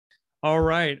All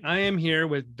right. I am here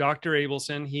with Dr.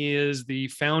 Abelson. He is the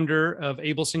founder of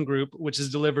Abelson Group, which has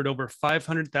delivered over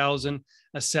 500,000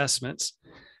 assessments.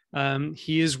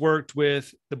 He has worked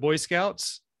with the Boy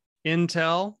Scouts,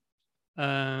 Intel,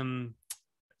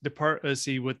 let's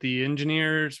see, with the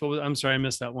engineers. I'm sorry, I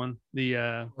missed that one.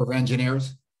 Of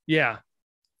engineers. Yeah.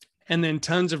 And then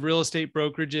tons of real estate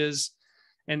brokerages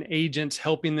and agents,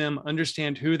 helping them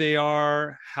understand who they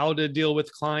are, how to deal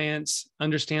with clients,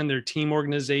 understand their team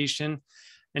organization.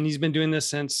 And he's been doing this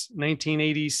since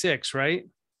 1986, right?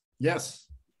 Yes.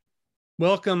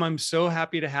 Welcome. I'm so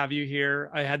happy to have you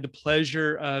here. I had the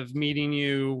pleasure of meeting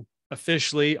you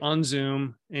officially on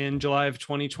Zoom in July of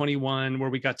 2021,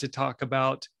 where we got to talk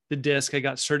about the disc. I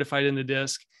got certified in the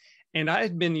disc, and I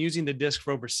had been using the disc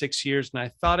for over 6 years, and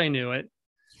I thought I knew it.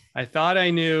 I thought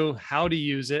I knew how to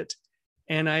use it.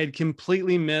 And I had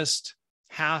completely missed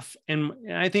half. And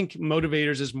I think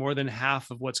Motivators is more than half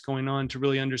of what's going on to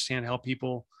really understand how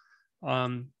people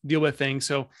deal with things.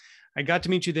 So I got to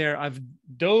meet you there. I've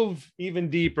dove even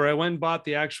deeper. I went and bought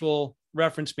the actual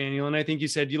reference manual. And I think you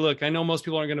said, look, I know most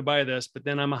people aren't going to buy this, but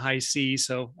then I'm a high C.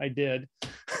 So I did.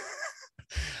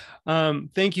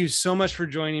 Thank you so much for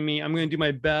joining me. I'm going to do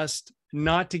my best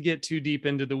not to get too deep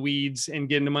into the weeds and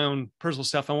get into my own personal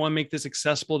stuff. I want to make this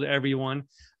accessible to everyone.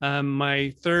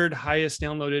 My third highest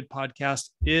downloaded podcast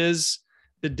is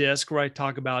The Disc, where I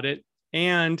talk about it.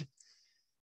 And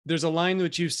there's a line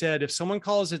which you said, if someone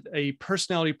calls it a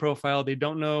personality profile, they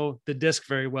don't know the disc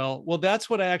very well. Well, that's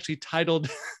what I actually titled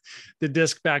the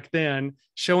disc back then,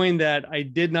 showing that I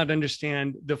did not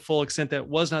understand the full extent that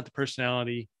was not the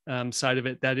personality side of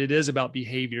it, that it is about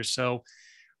behavior. So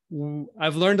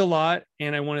I've learned a lot,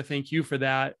 and I want to thank you for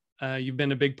that. You've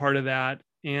been a big part of that,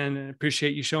 and I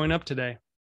appreciate you showing up today.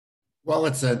 Well,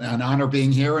 it's an honor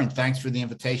being here, and thanks for the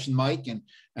invitation, Mike.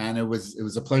 And it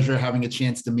was a pleasure having a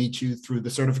chance to meet you through the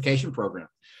certification program.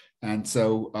 And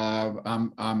so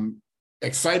I'm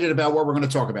excited about what we're going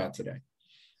to talk about today.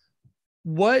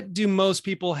 What do most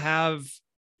people have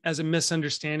as a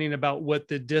misunderstanding about what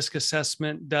the DISC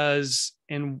assessment does?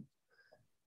 And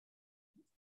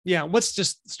yeah, let's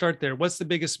just start there. What's the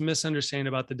biggest misunderstanding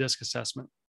about the DISC assessment?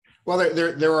 Well,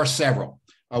 there are several.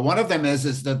 One of them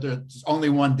is that there's only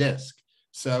one disc.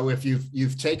 So if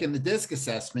you've taken the disc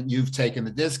assessment, you've taken the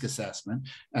disc assessment,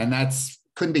 and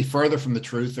couldn't be further from the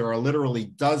truth. There are literally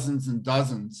dozens and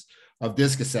dozens of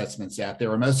disc assessments out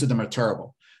there, and most of them are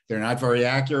terrible. They're not very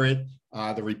accurate.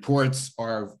 The reports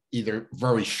are either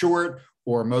very short,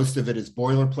 or most of it is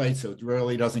boilerplate, so it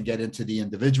really doesn't get into the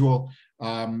individual.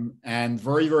 And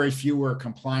very, very few are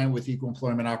compliant with equal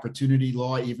employment opportunity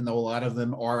law, even though a lot of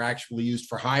them are actually used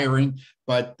for hiring,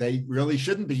 but they really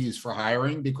shouldn't be used for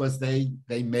hiring because they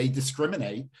may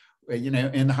discriminate,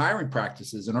 in hiring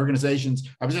practices and organizations.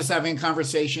 I was just having a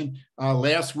conversation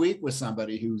last week with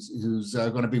somebody who's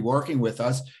going to be working with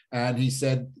us, and he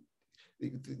said,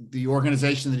 the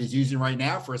organization that he's using right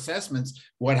now for assessments,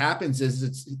 what happens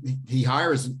is he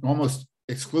hires almost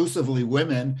exclusively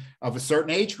women of a certain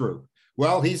age group.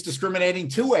 Well, he's discriminating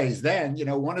two ways then,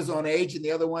 one is on age and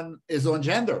the other one is on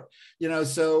gender,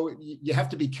 so you have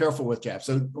to be careful with that.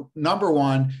 So number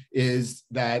one is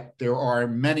that there are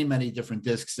many, many different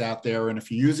discs out there. And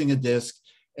if you're using a disc,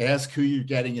 ask who you're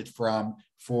getting it from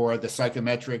for the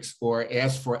psychometrics, or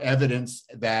ask for evidence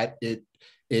that it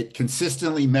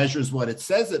consistently measures what it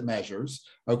says it measures,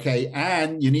 okay?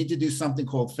 And you need to do something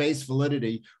called face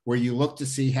validity, where you look to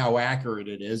see how accurate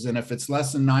it is. And if it's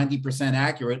less than 90%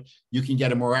 accurate, you can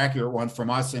get a more accurate one from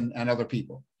us and other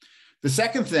people. The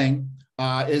second thing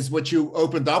is what you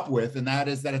opened up with, and that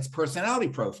is that it's personality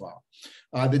profile.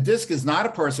 The DISC is not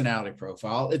a personality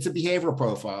profile, it's a behavioral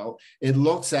profile. It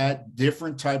looks at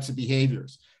different types of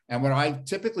behaviors. And what I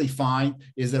typically find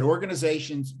is that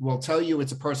organizations will tell you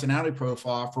it's a personality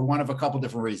profile for one of a couple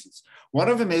different reasons. One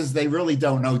of them is they really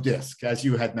don't know DISC, as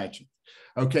you had mentioned.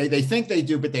 Okay, they think they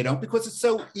do, but they don't, because it's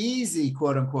so easy,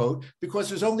 quote unquote, because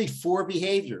there's only 4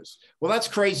 behaviors. Well, that's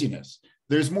craziness.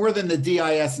 There's more than the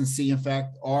DIS and C. In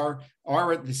fact, our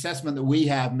assessment that we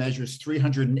have measures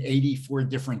 384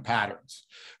 different patterns.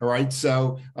 All right,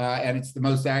 so, and it's the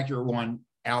most accurate one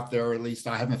out there, or at least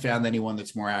I haven't found anyone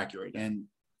that's more accurate. And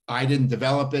I didn't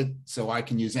develop it, so I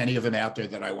can use any of them out there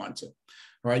that I want to,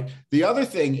 right? The other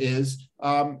thing is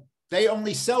they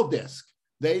only sell DISC.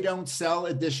 They don't sell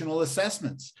additional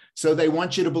assessments. So they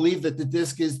want you to believe that the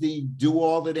DISC is the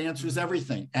do-all that answers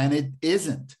everything, and it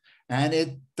isn't. And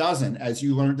it doesn't, as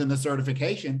you learned in the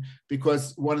certification,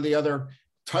 because one of the other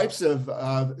types of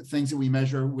things that we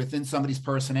measure within somebody's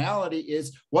personality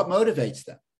is what motivates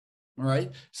them. All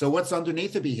right. So what's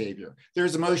underneath the behavior?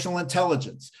 There's emotional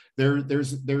intelligence.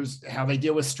 There's how they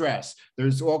deal with stress.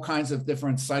 There's all kinds of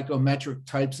different psychometric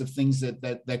types of things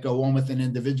that go on with an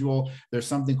individual. There's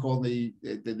something called the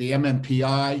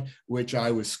MMPI, which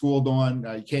I was schooled on.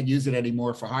 You can't use it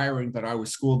anymore for hiring, but I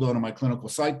was schooled on in my clinical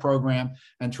psych program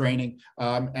and training.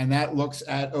 And that looks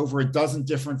at over a dozen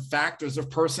different factors of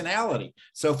personality.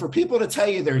 So for people to tell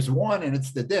you there's one and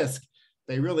it's the DISC,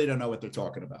 they really don't know what they're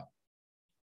talking about.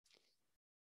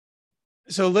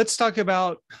 So let's talk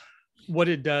about what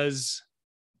it does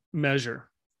measure,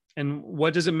 and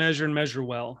what does it measure and measure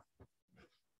well?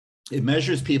 It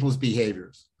measures people's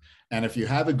behaviors. And if you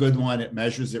have a good one, it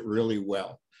measures it really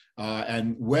well.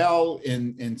 And well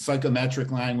in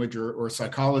psychometric language or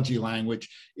psychology language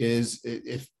is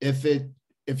if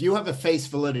you have a face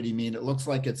validity, mean it looks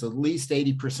like it's at least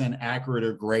 80% accurate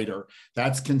or greater,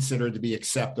 that's considered to be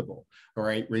acceptable, all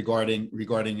right, regarding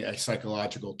a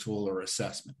psychological tool or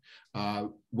assessment.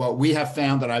 What we have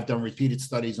found, that I've done repeated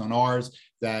studies on ours,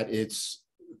 that it's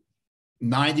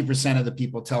 90% of the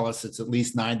people tell us it's at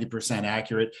least 90%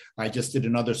 accurate. I just did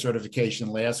another certification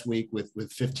last week with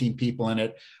 15 people in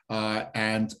it,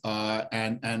 and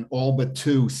all but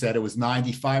 2 said it was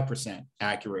 95%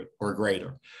 accurate or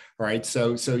greater. Right,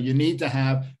 so you need to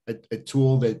have a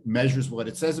tool that measures what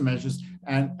it says it measures.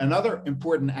 And another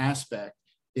important aspect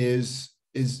is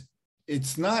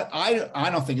it's not. I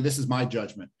don't think, this is my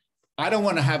judgment, I don't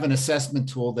want to have an assessment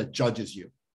tool that judges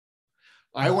you.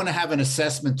 I want to have an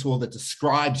assessment tool that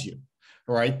describes you,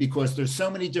 all right? Because there's so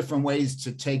many different ways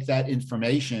to take that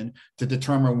information to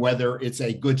determine whether it's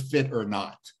a good fit or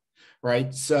not,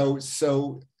 right? So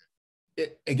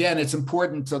again, it's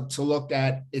important to look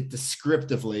at it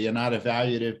descriptively and not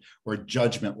evaluative or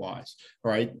judgment-wise,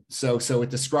 right? So it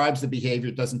describes the behavior.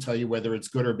 It doesn't tell you whether it's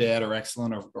good or bad or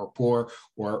excellent or poor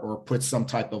or put some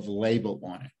type of label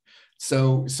on it.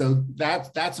 So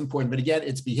that's important. But again,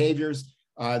 it's behaviors.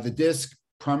 The DISC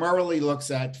primarily looks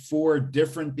at 4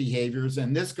 different behaviors,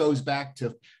 and this goes back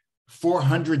to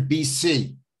 400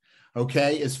 BC,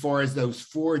 okay, as far as those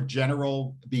 4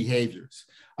 general behaviors.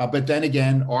 But then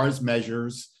again, ours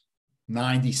measures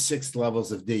 96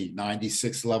 levels of D,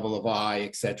 96 level of I,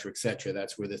 et cetera, et cetera.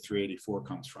 That's where the 384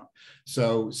 comes from.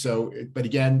 But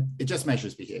again, it just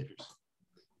measures behaviors.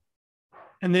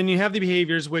 And then you have the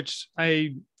behaviors, which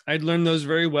I'd learned those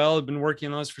very well. I've been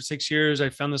working on those for 6 years. I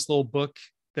found this little book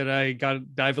that I got to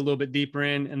dive a little bit deeper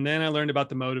in. And then I learned about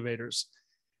the motivators.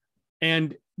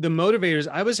 And the motivators,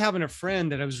 I was having a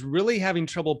friend that I was really having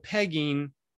trouble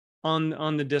pegging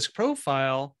on the DISC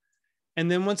profile. And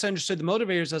then once I understood the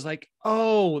motivators, I was like,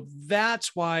 oh,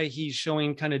 that's why he's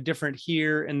showing kind of different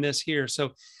here and this here.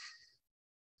 So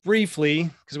briefly,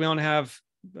 because we don't have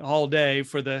all day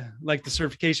for the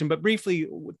certification, but briefly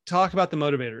talk about the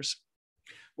motivators.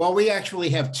 Well, we actually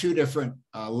have 2 different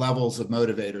levels of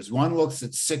motivators. One looks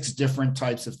at 6 different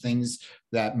types of things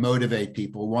that motivate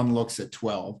people. One looks at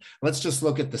 12. Let's just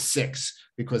look at the 6,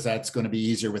 because that's going to be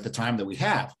easier with the time that we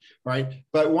have, right?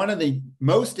 But one of the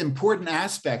most important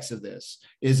aspects of this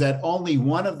is that only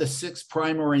one of the 6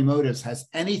 primary motives has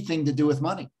anything to do with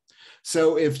money.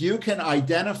 So if you can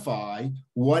identify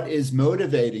what is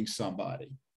motivating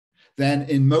somebody, then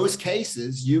in most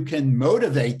cases, you can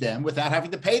motivate them without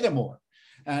having to pay them more.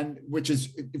 And which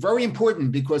is very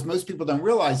important, because most people don't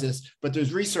realize this, but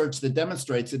there's research that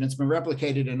demonstrates, and it's been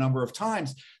replicated a number of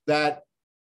times, that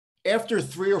after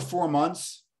 3 or 4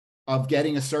 months of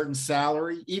getting a certain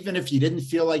salary, even if you didn't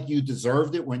feel like you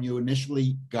deserved it when you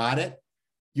initially got it,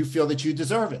 you feel that you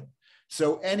deserve it.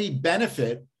 So any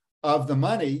benefit of the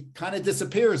money kind of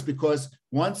disappears, because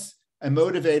once a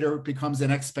motivator becomes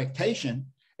an expectation,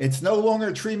 it's no longer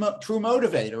a true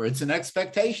motivator, it's an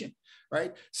expectation.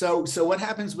 Right. So what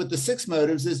happens with the 6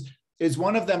 motives is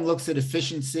one of them looks at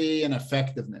efficiency and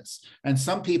effectiveness. And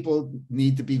some people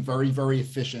need to be very, very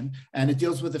efficient, and it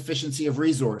deals with efficiency of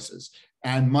resources.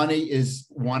 And money is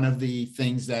one of the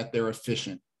things that they're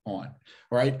efficient on.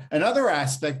 Right. Another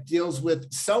aspect deals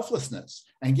with selflessness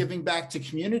and giving back to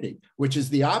community, which is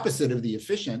the opposite of the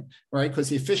efficient, right? Because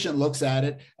the efficient looks at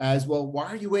it as, well, why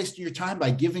are you wasting your time by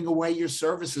giving away your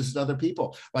services to other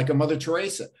people, like a Mother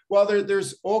Teresa? Well,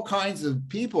 there's all kinds of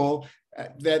people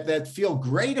that feel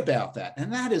great about that,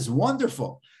 and that is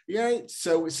wonderful. Yeah.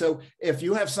 So if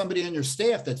you have somebody on your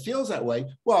staff that feels that way,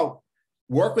 well,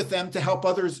 work with them to help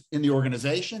others in the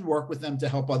organization, work with them to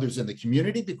help others in the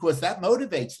community, because that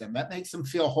motivates them. That makes them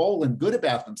feel whole and good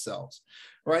about themselves,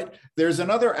 right? There's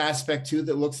another aspect too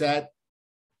that looks at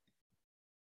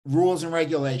rules and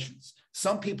regulations.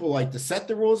 Some people like to set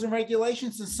the rules and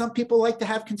regulations, and some people like to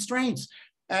have constraints.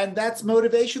 And that's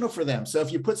motivational for them. So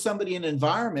if you put somebody in an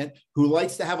environment who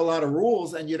likes to have a lot of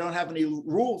rules and you don't have any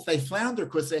rules, they flounder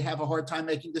because they have a hard time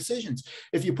making decisions.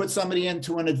 If you put somebody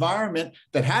into an environment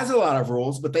that has a lot of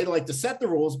rules, but they like to set the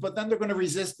rules, but then they're going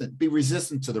to be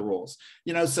resistant to the rules.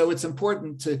 So it's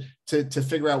important to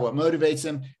figure out what motivates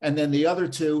them. And then the other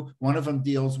two, one of them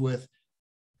deals with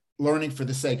learning for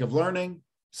the sake of learning.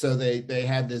 So they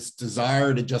had this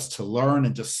desire to learn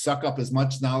and just suck up as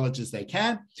much knowledge as they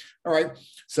can. All right.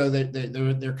 So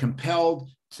they're compelled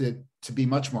to be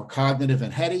much more cognitive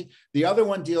and heady. The other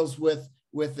one deals with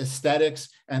aesthetics,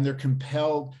 and they're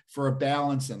compelled for a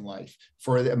balance in life,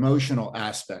 for the emotional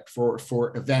aspect,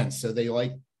 for events. So they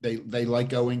like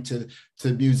going to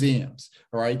museums.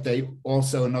 All right. They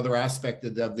also, another aspect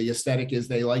of the aesthetic is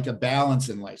they like a balance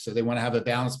in life. So they want to have a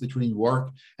balance between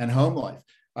work and home life.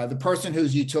 The person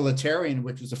who's utilitarian,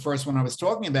 which was the first one I was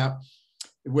talking about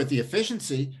with the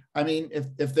efficiency, I mean,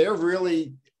 if they're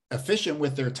really efficient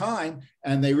with their time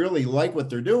and they really like what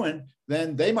they're doing,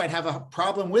 then they might have a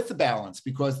problem with the balance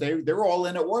because they're all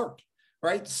in at work,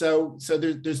 right? So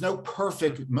there's no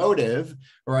perfect motive,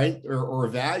 right, or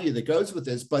value that goes with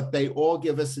this, but they all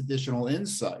give us additional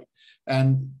insight.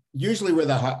 And usually where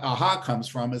the aha comes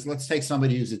from is, let's take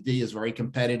somebody who's a D, is very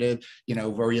competitive,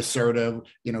 very assertive,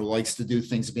 likes to do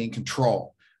things, be in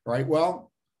control, right?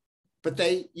 Well, but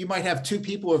you might have two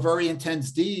people who are very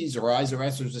intense Ds or Is or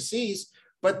S's or Cs,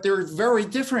 but they're very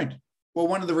different. Well,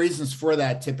 one of the reasons for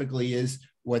that typically is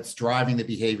what's driving the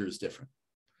behavior is different.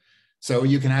 So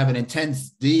you can have an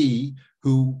intense D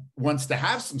who wants to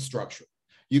have some structure.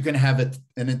 You can have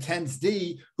an intense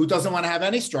D who doesn't want to have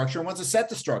any structure and wants to set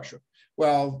the structure.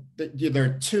 Well,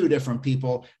 they're two different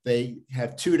people. They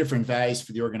have two different values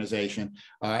for the organization,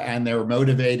 and they're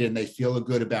motivated and they feel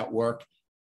good about work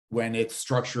when it's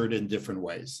structured in different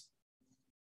ways.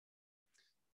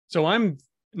 So I'm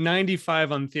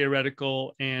 95 on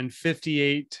theoretical and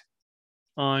 58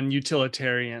 on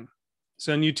utilitarian.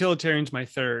 So in utilitarian's my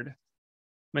third.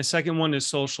 My second one is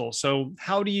social. So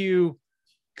how do you,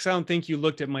 because I don't think you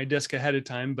looked at my disc ahead of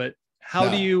time, but how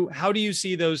do you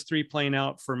see those three playing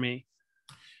out for me?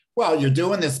 Well, you're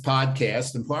doing this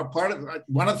podcast, and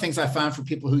one of the things I found for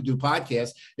people who do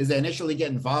podcasts is they initially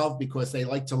get involved because they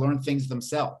like to learn things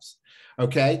themselves.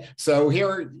 Okay, so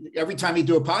here, every time you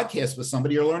do a podcast with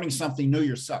somebody, you're learning something new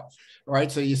yourself. All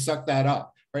right, so you suck that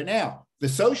up. Right now, the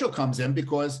social comes in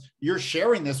because you're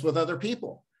sharing this with other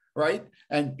people, right?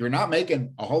 And you're not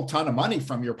making a whole ton of money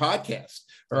from your podcast.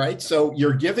 All right, so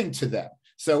you're giving to them.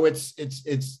 So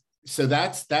so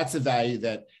that's a value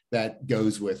that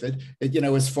goes with it,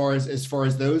 as far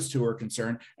as those two are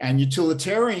concerned. And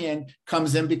utilitarian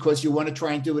comes in because you want to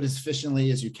try and do it as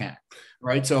efficiently as you can,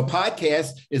 right? So a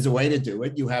podcast is a way to do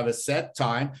it. You have a set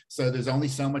time, so there's only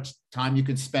so much time you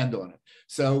can spend on it.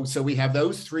 So we have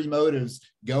those three motives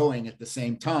going at the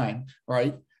same time,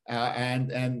 right?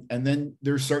 And then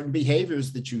there's certain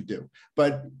behaviors that you do,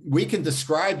 but we can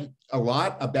describe a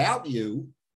lot about you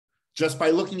just by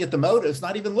looking at the motives,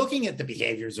 not even looking at the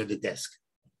behaviors or the disc.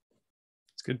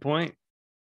 That's a good point.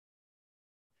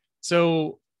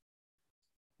 So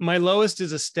my lowest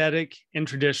is aesthetic and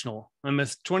traditional. I'm a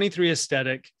 23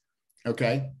 aesthetic.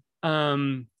 Okay.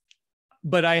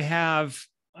 But I have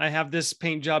this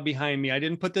paint job behind me. I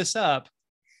didn't put this up.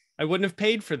 I wouldn't have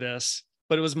paid for this,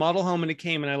 but it was model home and it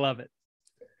came and I love it.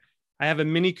 I have a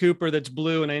Mini Cooper that's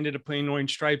blue and I ended up putting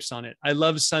orange stripes on it. I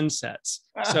love sunsets.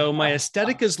 So my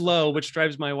aesthetic is low, which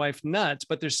drives my wife nuts,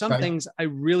 but there's some things I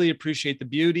really appreciate the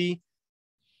beauty,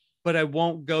 but I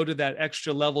won't go to that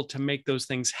extra level to make those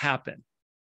things happen.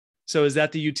 So is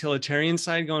that the utilitarian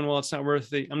side going, well, it's not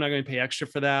worth it. I'm not going to pay extra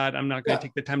for that. I'm not going to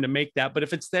take the time to make that, but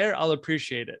if it's there, I'll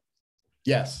appreciate it.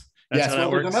 Yes. That's yes. Well,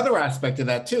 there's another aspect of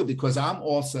that too, because I'm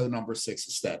also number 6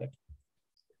 aesthetic.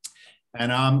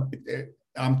 And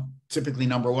I'm typically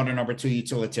number 1 or number 2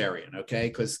 utilitarian, okay?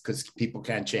 Because people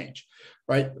can change,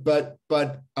 right? But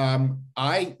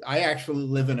I actually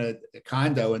live in a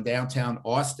condo in downtown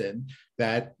Austin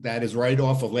that is right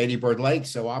off of Lady Bird Lake.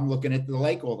 So I'm looking at the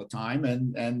lake all the time,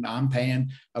 and I'm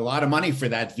paying a lot of money for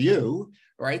that view,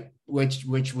 right? Which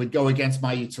would go against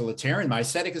my utilitarian. My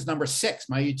aesthetic is number 6.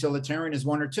 My utilitarian is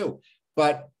 1 or 2,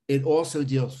 but it also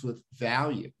deals with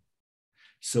value.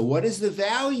 So what is the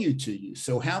value to you?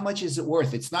 So how much is it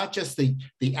worth? It's not just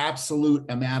the absolute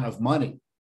amount of money.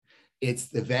 It's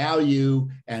the value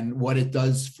and what it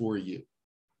does for you.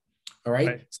 All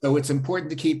right. So it's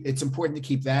important to keep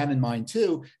that in mind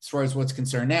too, as far as what's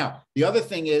concerned. Now, the other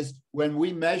thing is when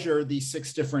we measure these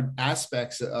 6 different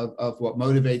aspects of what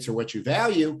motivates or what you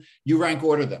value, you rank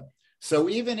order them. So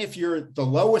even if you're the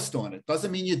lowest on it,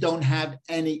 doesn't mean you don't have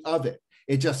any of it.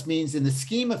 It just means in the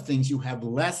scheme of things, you have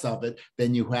less of it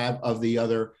than you have of the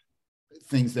other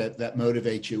things that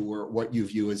motivate you or what you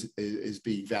view as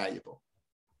being valuable.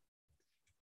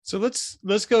 So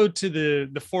let's go to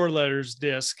the 4 letters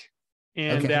DISC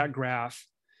and that graph.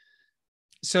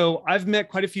 So I've met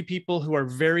quite a few people who are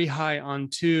very high on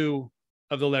 2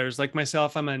 of the letters. Like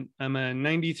myself, I'm a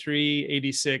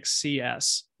 9386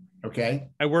 CS. Okay.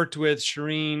 I worked with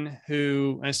Shireen,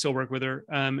 who I still work with her.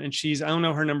 And I don't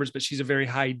know her numbers, but she's a very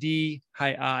high D,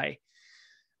 high I.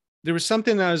 There was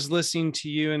something that I was listening to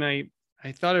you, and I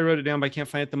thought I wrote it down, but I can't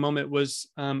find it at the moment, was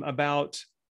about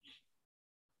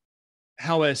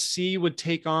how a C would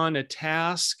take on a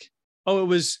task. Oh, it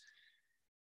was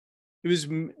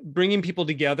bringing people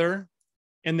together,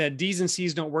 and that D's and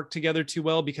C's don't work together too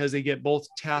well because they get both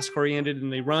task oriented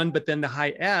and they run. But then the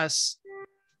high S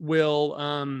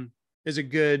is a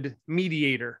good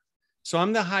mediator. So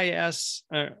I'm the high S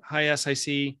I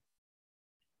see.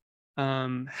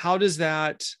 How does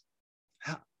that,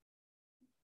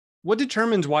 what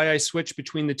determines why I switch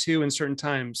between the 2 in certain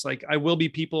times? Like I will be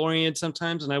people oriented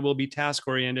sometimes and I will be task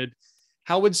oriented.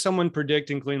 How would someone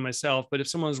predict, including myself, but if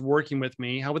someone's working with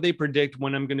me, how would they predict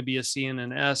when I'm going to be a C and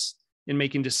an S in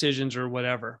making decisions or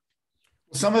whatever?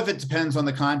 Some of it depends on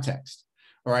the context.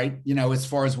 All right. As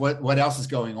far as what else is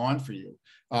going on for you.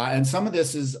 And some of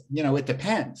this is, it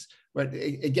depends. But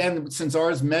again, since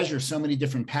ours measures so many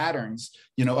different patterns,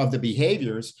 of the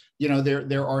behaviors,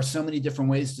 there are so many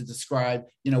different ways to describe,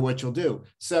 what you'll do.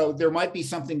 So there might be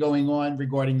something going on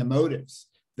regarding the motives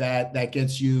that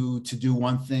gets you to do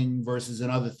one thing versus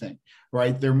another thing,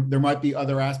 right? There might be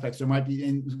other aspects. There might be,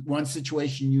 in one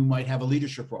situation, you might have a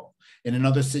leadership role. In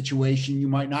another situation, you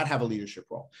might not have a leadership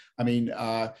role. I mean,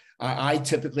 I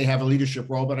typically have a leadership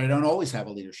role, but I don't always have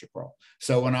a leadership role.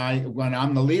 So when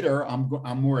I'm the leader,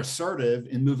 I'm more assertive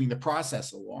in moving the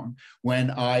process along.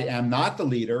 When I am not the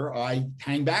leader, I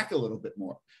hang back a little bit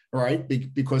more, right?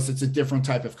 Because it's a different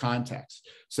type of context.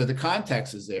 So the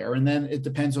context is there, and then it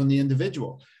depends on the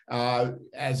individual.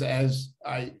 As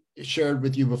I shared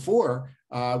with you before,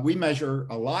 we measure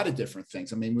a lot of different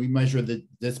things. I mean, we measure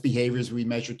this behaviors. We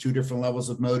measure 2 different levels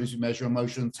of motives. We measure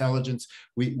emotional intelligence.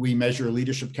 We measure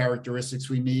leadership characteristics.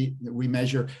 We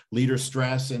measure leader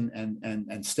stress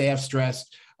and staff stress.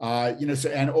 So,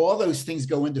 and all those things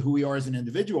go into who we are as an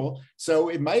individual. So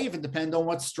it may even depend on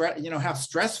what stress, how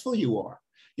stressful you are.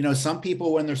 Some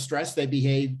people, when they're stressed, they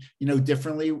behave,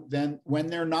 differently than when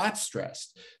they're not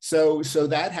stressed. So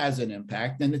that has an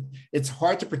impact, and it's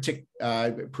hard to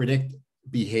predict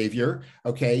behavior,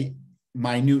 okay,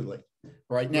 minutely.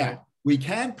 Right now, right. We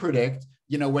can predict,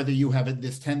 whether you have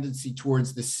this tendency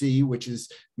towards the C, which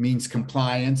means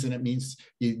compliance, and it means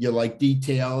you like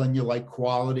detail and you like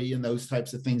quality, and those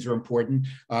types of things are important.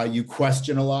 You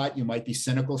question a lot. You might be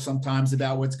cynical sometimes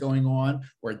about what's going on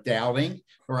or doubting,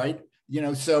 right?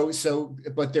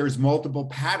 But there's multiple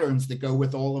patterns that go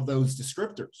with all of those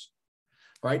descriptors,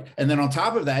 right? And then on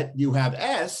top of that, you have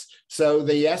S. So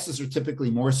the S's are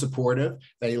typically more supportive.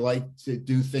 They like to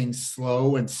do things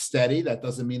slow and steady. That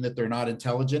doesn't mean that they're not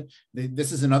intelligent.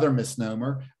 This is another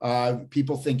misnomer.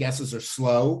 People think S's are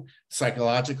slow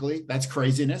psychologically. That's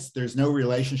craziness. There's no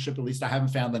relationship, at least I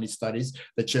haven't found any studies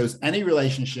that shows any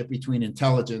relationship between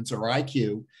intelligence or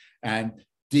IQ and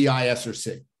DIS or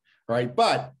C, right?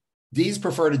 But D's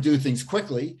prefer to do things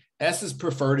quickly. S's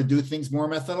prefer to do things more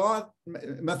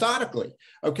methodically.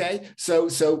 Okay, so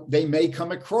they may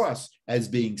come across as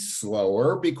being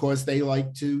slower because they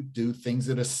like to do things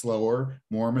at a slower,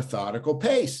 more methodical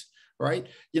pace, right?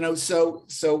 So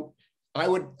I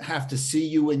would have to see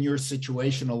you in your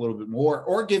situation a little bit more,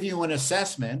 or give you an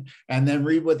assessment and then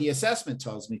read what the assessment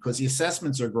tells me, because the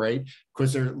assessments are great,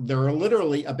 because there are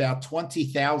literally about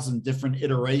 20,000 different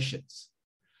iterations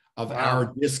of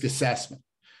our DISC assessment.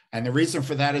 And the reason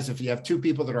for that is if you have 2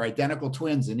 people that are identical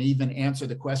twins and even answer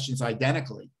the questions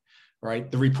identically,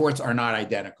 right, the reports are not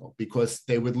identical because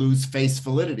they would lose face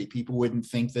validity. People wouldn't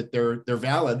think that they're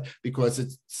valid because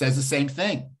it says the same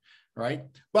thing, right?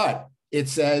 But it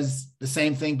says the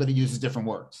same thing, but it uses different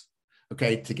words,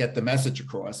 okay, to get the message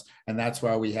across. And that's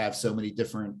why we have so many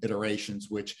different iterations,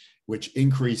 which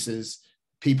increases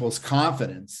people's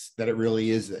confidence that it really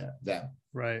is them.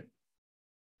 Right.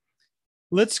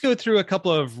 Let's go through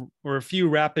a few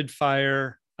rapid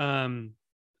fire. I'm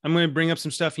going to bring up some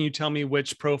stuff and you tell me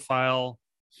which profile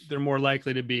they're more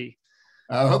likely to be.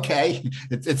 Okay.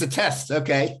 It's a test.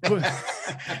 Okay.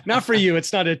 Not for you.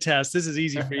 It's not a test. This is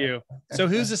easy for you. So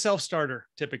who's a self-starter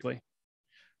typically?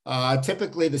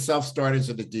 Typically the self-starters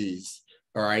are the D's.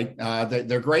 All right.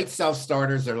 They're great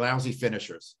self-starters. They're lousy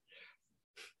finishers.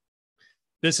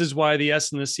 This is why the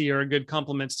S and the C are good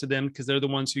complements to them, because they're the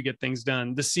ones who get things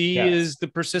done. The C Yes. is the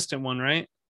persistent one, right?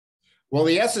 Well,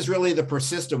 the S is really the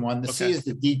persistent one. The Okay. C is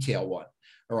the detail one.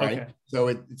 All right.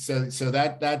 Okay. So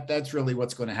that's really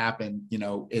what's going to happen,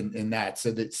 in that.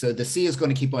 So the C is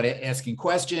going to keep on asking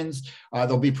questions.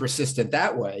 They'll be persistent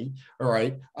that way. All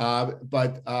right.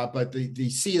 But the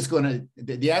C is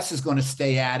the S is going to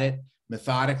stay at it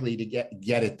methodically to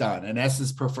get it done. And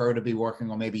S's prefer to be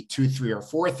working on maybe 2, 3, or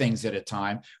 4 things at a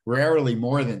time, rarely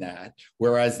more than that.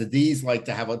 Whereas the D's like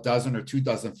to have a dozen or 2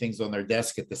 dozen things on their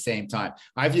desk at the same time.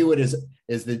 I view it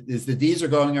as the D's are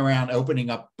going around opening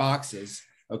up boxes.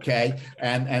 Okay.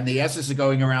 And the S's are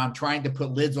going around trying to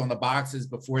put lids on the boxes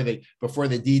before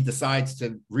the D decides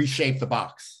to reshape the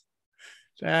box.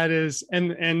 That is,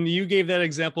 and you gave that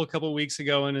example a couple of weeks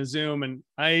ago in a Zoom, and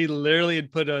I literally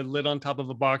had put a lid on top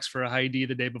of a box for a high D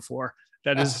the day before.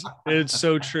 That is, it's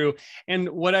so true. And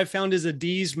what I found is the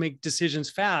D's make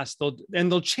decisions fast.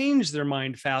 They'll change their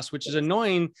mind fast, which is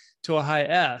annoying to a high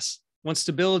S. Want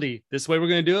stability. This way we're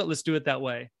going to do it. Let's do it that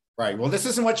way. Right. Well, this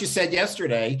isn't what you said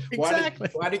yesterday. Exactly.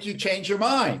 Why did you change your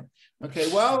mind?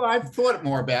 Okay, well, I've thought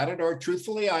more about it, or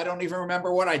truthfully, I don't even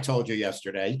remember what I told you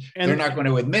yesterday. And they're not going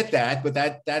to admit that, but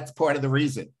that's part of the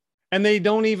reason. And they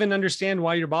don't even understand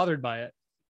why you're bothered by it.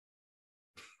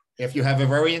 If you have a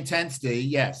very intense D,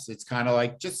 yes, it's kind of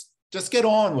like, just get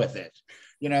on with it.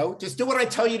 Just do what I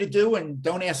tell you to do and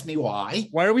don't ask me why.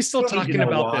 Why are we still talking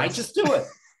about this? Just do it.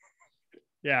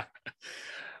 Yeah.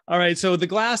 All right. So the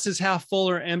glass is half full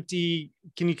or empty.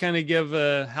 Can you kind of give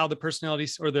how the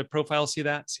personalities or the profile see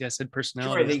that? See, I said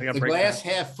personality. Sure. The glass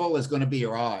half full is going to be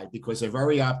your I, because they're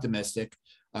very optimistic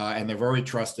and they're very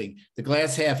trusting. The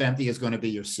glass half empty is going to be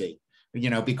your C.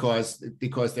 Because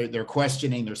they're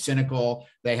questioning, they're cynical,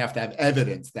 they have to have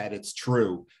evidence that it's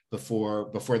true before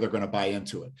they're going to buy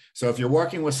into it. So if you're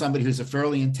working with somebody who's a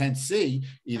fairly intense C,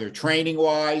 either training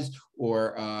wise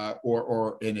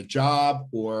or in a job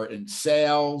or in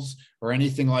sales or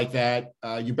anything like that,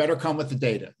 you better come with the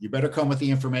data. You better come with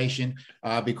the information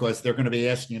because they're going to be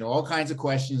asking all kinds of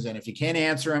questions. And if you can't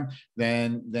answer them,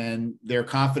 then their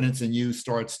confidence in you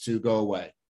starts to go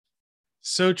away.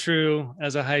 So true.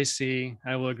 As a high C,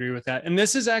 I will agree with that. And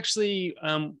this is actually,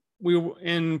 we were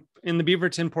in the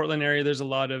Beaverton, Portland area, there's a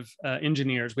lot of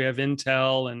engineers. We have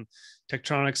Intel and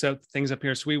Tektronix things up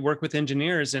here. So we work with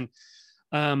engineers. And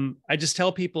I just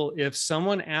tell people, if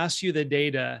someone asks you the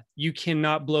data, you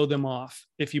cannot blow them off.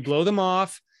 If you blow them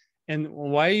off, and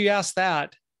why you ask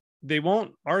that, they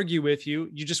won't argue with you.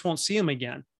 You just won't see them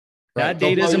again. Right. That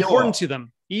data is important to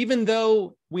them. Even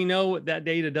though we know that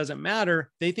data doesn't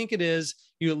matter, they think it is.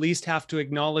 You at least have to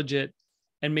acknowledge it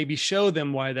and maybe show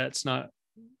them why that's not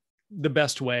the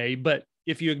best way. But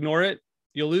if you ignore it,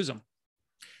 you'll lose them.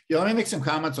 Yeah, let me make some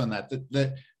comments on that.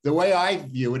 The way I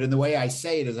view it and the way I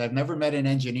say it is, I've never met an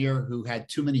engineer who had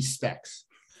too many specs.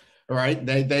 All right.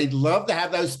 They love to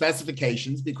have those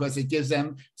specifications because it gives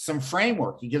them some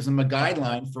framework. It gives them a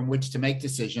guideline from which to make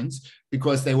decisions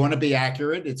because they want to be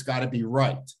accurate. It's got to be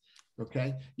right.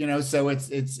 Okay. So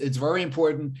it's very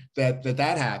important that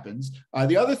happens.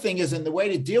 The other thing is, and the way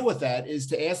to deal with that is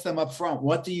to ask them up front,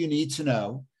 what do you need to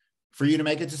know for you to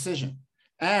make a decision?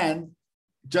 And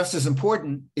just as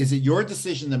important, is it your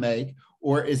decision to make,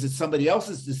 or is it somebody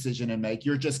else's decision to make?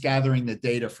 You're just gathering the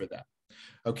data for them.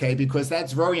 Okay, because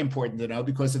that's very important to know,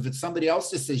 because if it's somebody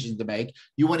else's decision to make,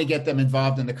 you want to get them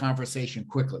involved in the conversation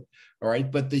quickly. All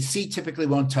right. But the C typically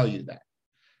won't tell you that.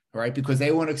 All right, because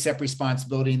they won't accept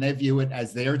responsibility and they view it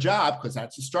as their job, because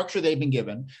that's the structure they've been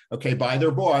given, okay, by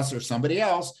their boss or somebody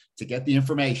else, to get the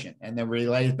information and then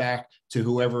relay it back to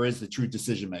whoever is the true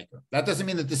decision maker. That doesn't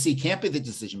mean that the C can't be the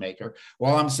decision maker.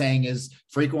 All I'm saying is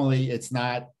frequently it's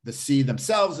not the C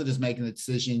themselves that is making the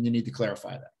decision. You need to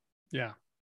clarify that. Yeah.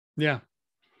 Yeah.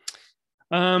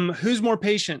 Who's more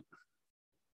patient?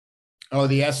 Oh,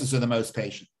 the S's are the most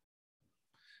patient.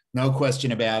 No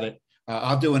question about it.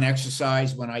 I'll do an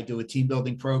exercise when I do a team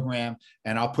building program,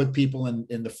 and I'll put people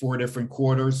in the 4 different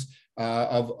quarters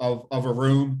of a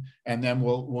room, and then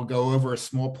we'll go over a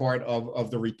small part of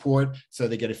the report so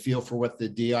they get a feel for what the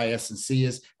D, I, S, and C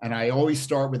is. And I always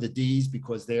start with the D's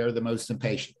because they are the most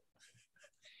impatient.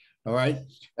 All right,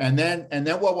 and then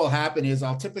what will happen is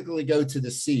I'll typically go to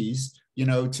the C's,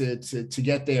 to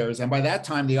get theirs. And by that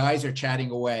time, the I's are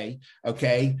chatting away,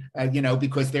 okay,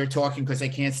 because they're talking because they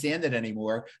can't stand it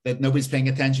anymore, that nobody's paying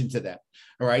attention to them.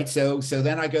 All right, so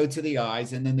then I go to the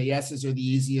I's, and then the S's are the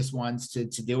easiest ones to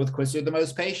deal with because they're the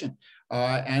most patient.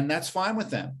 And that's fine with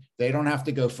them. They don't have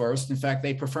to go first. In fact,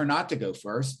 they prefer not to go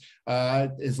first,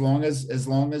 as long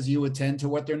as you attend to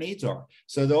what their needs are.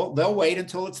 So they'll wait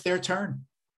until it's their turn.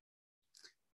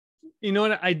 You know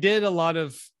what? I did a lot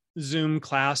of Zoom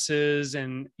classes,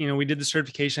 and, we did the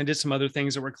certification. I did some other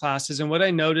things that were classes. And what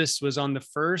I noticed was on the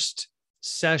first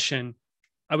session,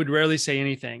 I would rarely say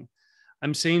anything.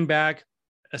 I'm sitting back,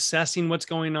 assessing what's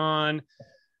going on,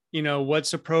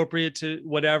 what's appropriate to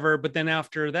whatever. But then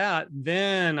after that,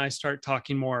 then I start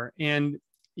talking more. And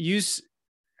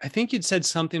I think you'd said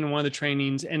something in one of the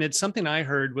trainings, and it's something I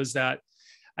heard was that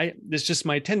it's just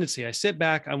my tendency. I sit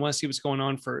back, I want to see what's going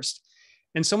on first.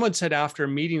 And someone said after a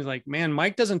meeting, like, man,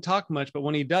 Mike doesn't talk much, but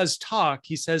when he does talk,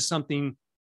 he says something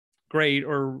great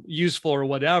or useful or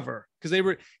whatever.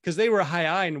 Because they were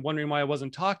high-eyed and wondering why I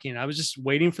wasn't talking. I was just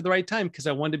waiting for the right time because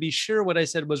I wanted to be sure what I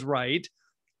said was right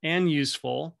and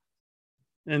useful.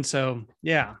 And so,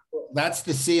 yeah. That's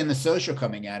the C and the social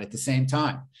coming out at the same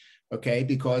time. Okay,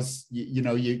 because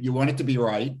you want it to be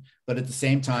right, but at the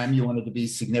same time, you want it to be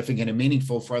significant and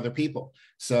meaningful for other people.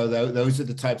 So those are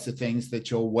the types of things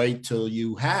that you'll wait till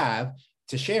you have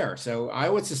to share. So I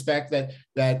would suspect that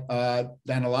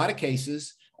in a lot of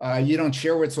cases, you don't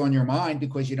share what's on your mind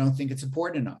because you don't think it's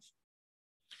important enough,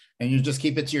 and you just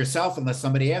keep it to yourself unless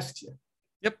somebody asks you.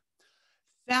 Yep,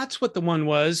 that's what the one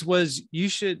was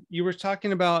you were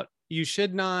talking about. You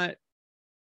should not.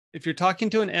 If you're talking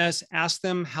to an S, ask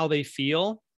them how they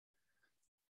feel.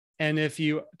 And if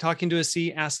you're talking to a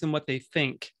C, ask them what they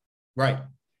think. Right.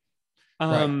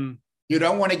 Right. You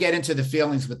don't want to get into the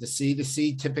feelings with the C. The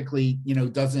C typically,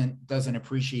 doesn't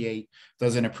appreciate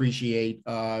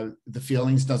the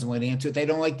feelings, doesn't want to answer it. They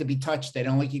don't like to be touched. They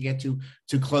don't like you get too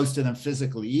close to them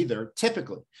physically either,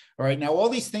 typically. All right. Now, all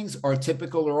these things are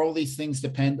typical, or all these things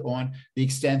depend on the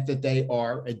extent that they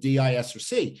are a D, I, S, or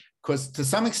C. Because to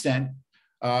some extent,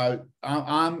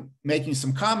 I'm making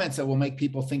some comments that will make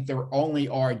people think there only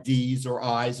are D's or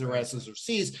I's or S's or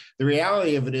C's. The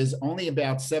reality of it is only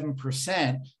about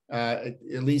 7%, at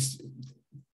least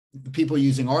the people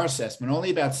using our assessment, only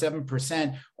about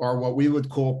 7% are what we would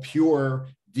call pure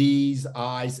D's,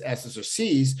 I's, S's, or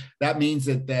C's. That means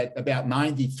that about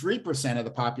 93% of the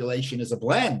population is a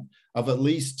blend of at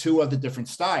least two of the different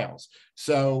styles.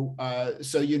 So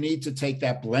you need to take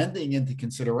that blending into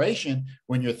consideration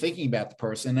when you're thinking about the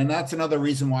person. And that's another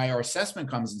reason why our assessment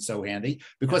comes in so handy,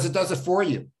 because it does it for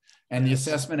you. And the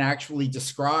assessment actually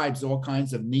describes all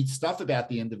kinds of neat stuff about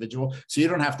the individual. So you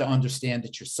don't have to understand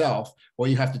it yourself. All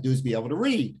you have to do is be able to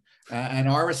read. And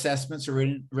our assessments are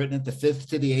written at the 5th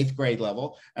to the 8th grade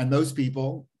level. And those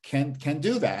people can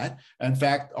do that. In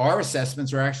fact, our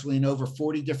assessments are actually in over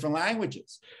 40 different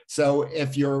languages. So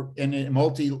if you're in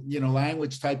a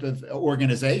language type of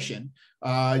organization,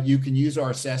 you can use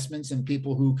our assessments, and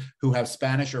people who have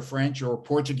Spanish or French or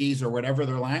Portuguese or whatever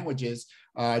their language is,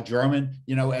 German,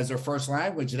 as their first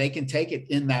language, they can take it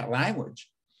in that language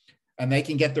and they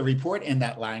can get the report in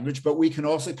that language, but we can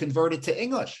also convert it to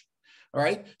English. All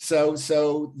right.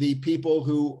 So the people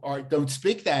who don't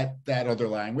speak that other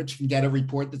language can get a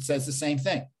report that says the same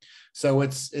thing. So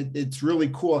it's really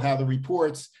cool how the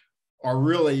reports are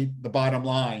really the bottom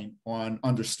line on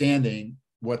understanding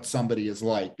what somebody is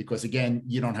like, because again,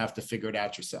 you don't have to figure it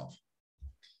out yourself.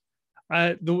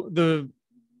 The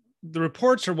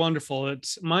reports are wonderful.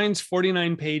 Mine's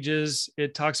 49 pages.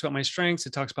 It talks about my strengths.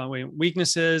 It talks about my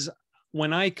weaknesses.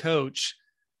 When I coach,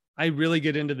 I really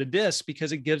get into the DISC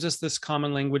because it gives us this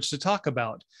common language to talk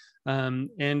about. And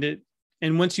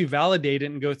once you validate it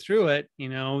and go through it,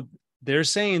 they're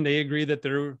saying they agree that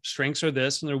their strengths are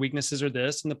this and their weaknesses are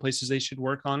this, and the places they should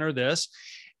work on are this.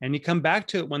 And you come back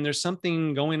to it when there's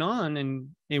something going on and,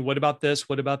 hey, what about this?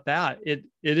 What about that? It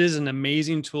is an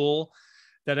amazing tool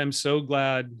that I'm so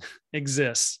glad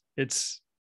exists. It's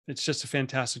just a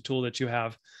fantastic tool that you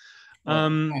have.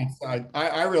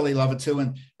 I really love it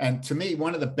too. And to me,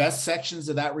 one of the best sections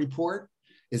of that report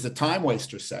is the time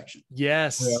waster section.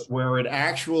 Yes. Where it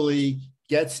actually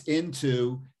gets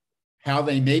into how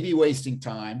they may be wasting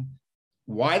time,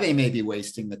 why they may be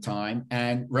wasting the time,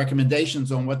 and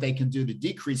recommendations on what they can do to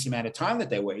decrease the amount of time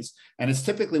that they waste. And it's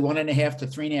typically 1.5 to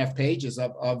 3.5 pages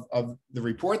of the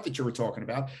report that you were talking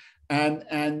about.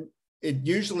 And it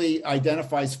usually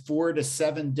identifies 4 to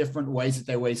 7 different ways that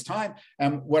they waste time.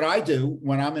 And what I do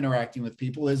when I'm interacting with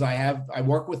people is I have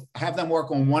them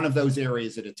work on one of those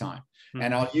areas at a time. Mm-hmm.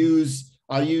 And I'll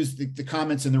use the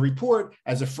comments in the report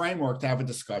as a framework to have a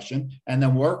discussion, and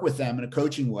then work with them in a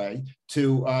coaching way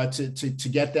to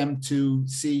get them to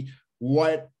see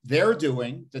what they're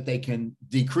doing that they can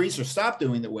decrease or stop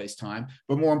doing that waste time,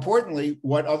 but more importantly,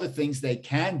 what other things they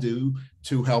can do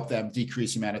to help them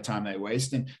decrease the amount of time they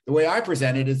waste. And the way I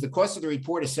present it is the cost of the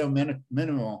report is so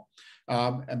minimal,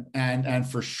 and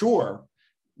for sure,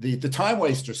 the time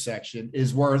waster section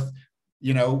is worth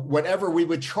whatever we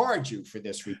would charge you for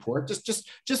this report,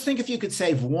 just think if you could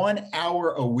save 1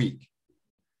 hour a week,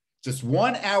 just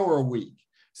 1 hour a week.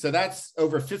 So that's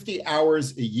over 50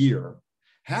 hours a year.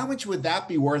 How much would that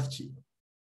be worth to you?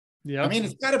 Yeah. I mean,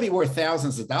 it's got to be worth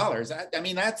thousands of dollars. I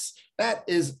mean, that's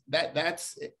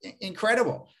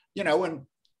incredible. And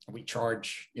we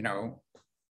charge,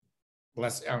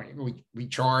 less. I mean, we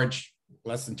charge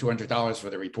less than $200 for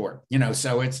the report.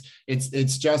 So it's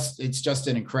just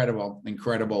an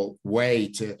incredible way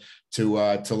to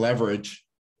leverage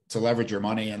your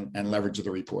money and leverage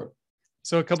the report.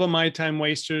 So a couple of my time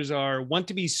wasters are want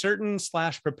to be certain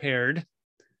 / prepared.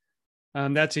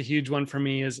 That's a huge one for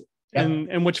me is, yep.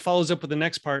 and which follows up with the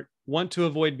next part, want to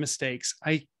avoid mistakes.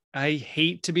 I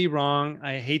hate to be wrong.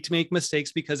 I hate to make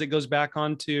mistakes because it goes back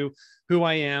onto who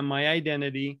I am, my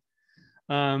identity,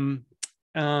 high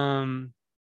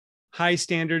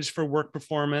standards for work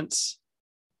performance.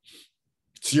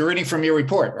 So you're reading from your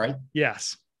report, right?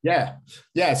 Yes. Yeah.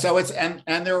 So it's, and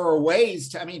there are ways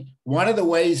to, one of the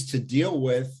ways to deal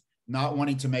with not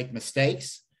wanting to make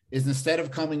mistakes is instead of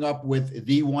coming up with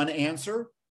the one answer,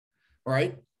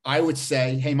 right? I would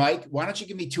say, hey, Mike, why don't you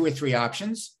give me 2 or 3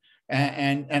 options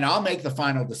and I'll make the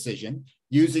final decision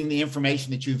using the information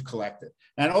that you've collected.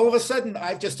 And all of a sudden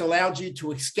I've just allowed you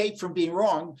to escape from being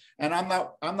wrong. And I'm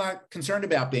not concerned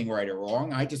about being right or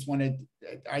wrong. I just wanted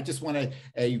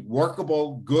a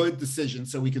workable, good decision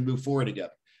so we can move forward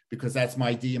together, because that's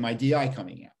my D and my DI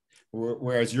coming out.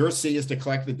 Whereas your C is to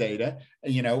collect the data,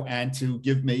 and to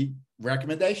give me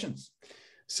recommendations.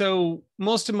 So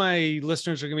most of my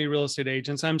listeners are going to be real estate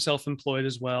agents. I'm self-employed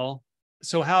as well.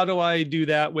 So how do I do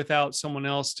that without someone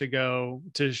else to go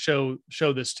to show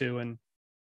this to? And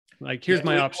here's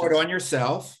my options. Report on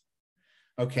yourself.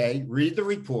 Okay. Read the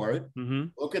report, mm-hmm.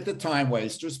 Look at the time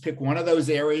wasters, pick one of those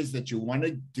areas that you want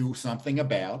to do something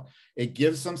about. It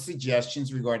gives some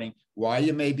suggestions regarding why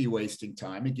you may be wasting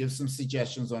time. It gives some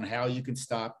suggestions on how you can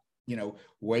stop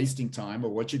wasting time, or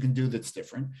what you can do that's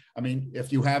different.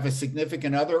 If you have a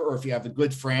significant other, or if you have a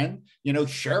good friend,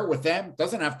 share it with them.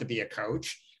 Doesn't have to be a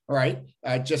coach, all right?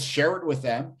 Just share it with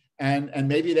them, and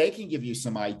maybe they can give you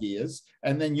some ideas.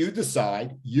 And then you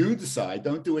decide,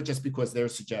 don't do it just because they're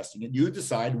suggesting it. You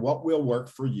decide what will work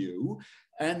for you,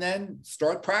 and then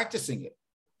start practicing it.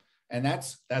 And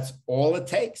that's all it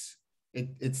takes.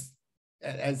 It's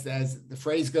as the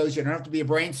phrase goes, you don't have to be a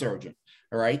brain surgeon,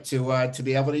 all right, to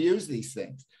be able to use these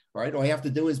things, right? All you have to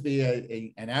do is be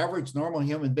an average, normal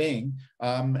human being,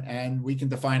 and we can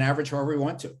define average however we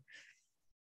want to.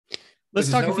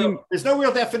 There's no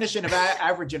real definition of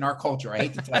average in our culture. I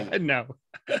hate to tell you. No.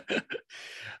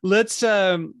 Let's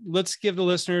give the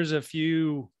listeners a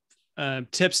few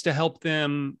tips to help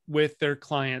them with their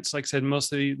clients. Like I said,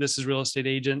 mostly this is real estate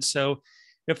agents. So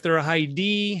if they're a high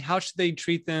D, how should they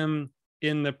treat them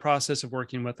in the process of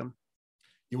working with them?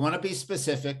 You want to be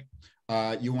specific.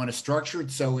 You want to structure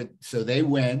it so they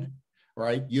win,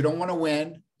 right? You don't want to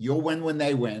win. You'll win when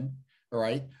they win, all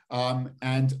right?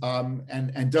 And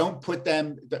don't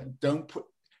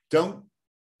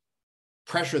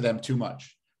pressure them too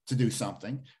much to do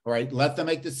something, all right? Let them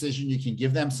make the decision. You can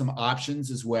give them some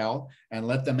options as well, and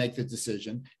let them make the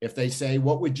decision. If they say,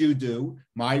 what would you do?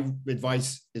 My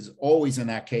advice is always in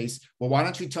that case, well, why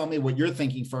don't you tell me what you're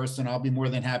thinking first, and I'll be more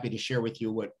than happy to share with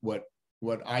you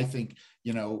what I think,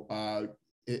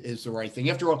 is the right thing.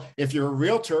 After all, if you're a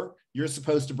realtor, you're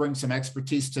supposed to bring some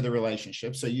expertise to the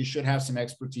relationship. So you should have some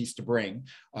expertise to bring,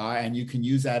 and you can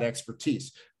use that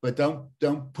expertise, but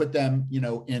don't put them,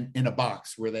 in a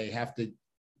box where they have to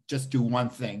just do one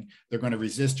thing. They're going to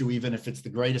resist you, even if it's the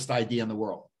greatest idea in the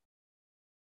world.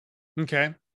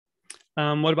 Okay.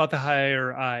 What about the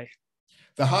higher I?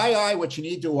 The high I, what you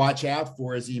need to watch out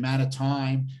for is the amount of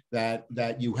time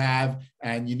that you have,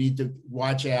 and you need to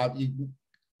watch out. You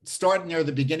start near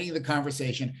the beginning of the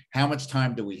conversation. How much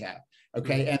time do we have?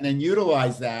 Okay. And then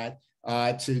utilize that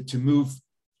to move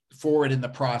forward in the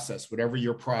process, whatever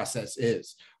your process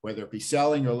is, whether it be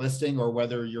selling or listing, or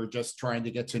whether you're just trying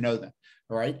to get to know them.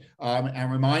 All right.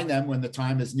 And remind them when the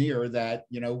time is near that,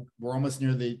 we're almost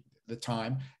near the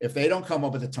time. If they don't come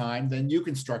up with a time, then you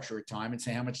can structure a time and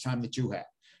say how much time that you have,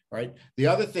 right? The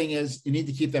other thing is you need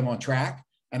to keep them on track.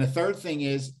 And the third thing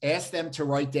is ask them to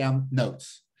write down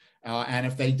notes. And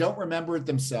if they don't remember it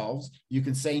themselves, you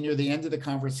can say near the end of the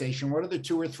conversation, what are the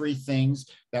 2 or 3 things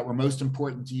that were most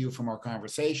important to you from our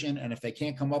conversation? And if they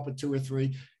can't come up with 2 or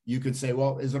 3, you could say,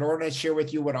 well, is it all right to share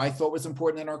with you what I thought was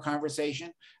important in our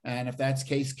conversation? And if that's the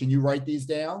case, can you write these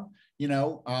down?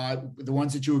 The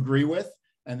ones that you agree with,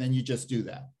 and then you just do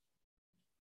that.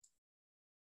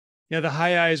 Yeah, the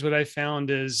high eyes, what I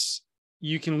found is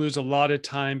you can lose a lot of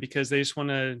time because they just want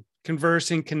to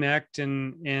converse and connect,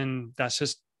 and that's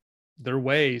just their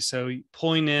way. So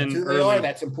pulling That's in who they early, are.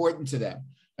 That's important to them.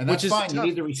 And which that's is fine. You tough.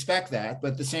 need to respect that.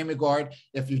 But the same regard,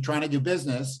 if you're trying to do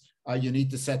business, you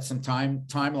need to set some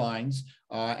timelines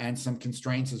and some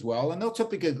constraints as well. And they'll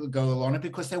typically go along it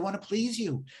because they want to please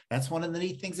you. That's one of the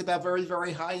neat things about very,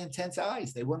 very high intense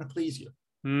eyes. They want to please you.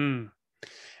 And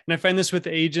I find this with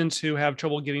agents who have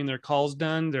trouble getting their calls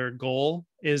done. Their goal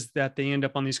is that they end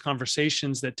up on these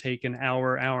conversations that take an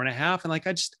hour, hour and a half. And like,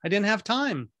 I didn't have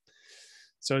time.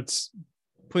 So it's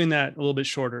putting that a little bit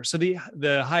shorter. So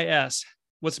the high S,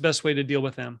 what's the best way to deal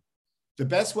with them? The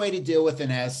best way to deal with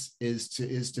an S is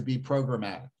to be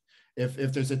programmatic.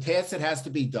 If there's a task that has to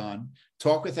be done,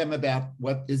 talk with them about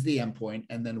what is the endpoint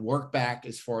and then work back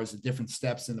as far as the different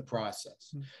steps in the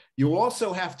process. You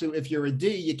also have to, if you're a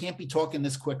D, you can't be talking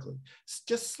this quickly.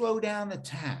 Just slow down a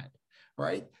tad,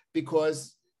 right?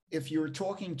 Because if you're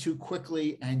talking too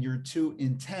quickly and you're too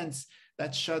intense,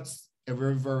 that shuts a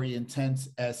very, very intense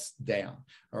S down.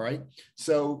 All right.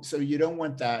 So you don't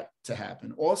want that to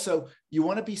happen. Also, you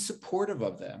want to be supportive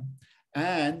of them,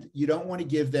 and you don't want to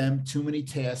give them too many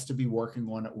tasks to be working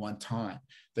on at one time.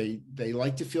 They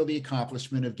like to feel the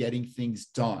accomplishment of getting things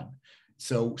done.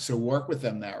 So work with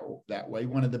them that way.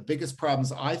 One of the biggest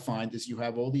problems I find is you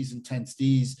have all these intense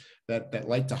Ds that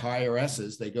like to hire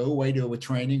S's. They go away to a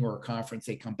training or a conference.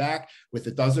 They come back with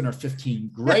a dozen or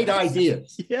 15 great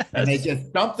ideas. Yes. And they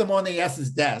just dump them on the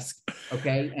S's desk.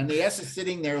 Okay. And the S is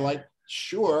sitting there like,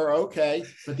 sure, okay.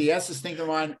 But the S is thinking,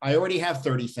 I already have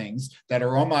 30 things that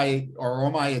are on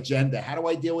my agenda. How do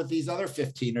I deal with these other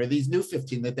 15 or these new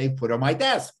 15 that they put on my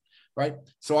desk? Right.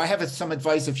 So I have some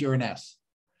advice if you're an S.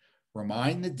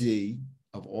 Remind the D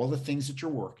of all the things that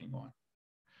you're working on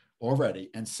already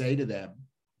and say to them,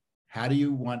 how do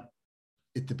you want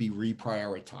it to be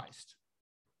reprioritized?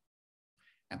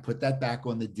 And put that back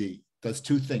on the D. Does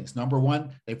two things. Number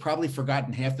one, they've probably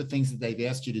forgotten half the things that they've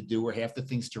asked you to do or half the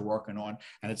things you're working on.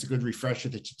 And it's a good refresher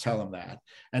that you tell them that.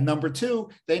 And number two,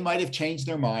 they might have changed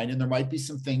their mind and there might be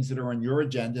some things that are on your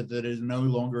agenda that is no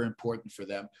longer important for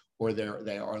them or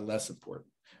they are less important.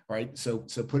 Right. So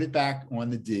put it back on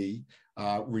the D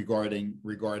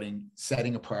regarding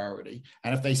setting a priority.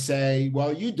 And if they say,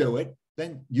 well, you do it,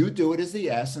 then you do it as the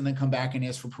S and then come back and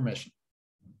ask for permission.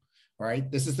 All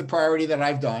right. This is the priority that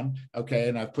I've done. Okay.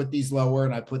 And I've put these lower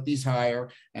and I put these higher.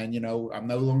 And, I'm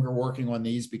no longer working on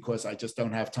these because I just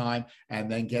don't have time.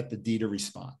 And then get the D to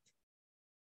respond.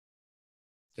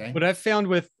 Okay. What I've found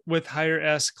with higher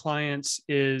S clients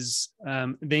is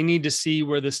they need to see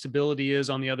where the stability is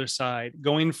on the other side.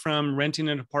 Going from renting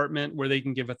an apartment where they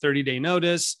can give a 30-day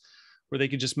notice, where they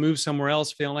could just move somewhere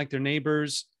else if they don't like their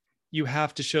neighbors, you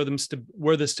have to show them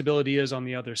where the stability is on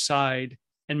the other side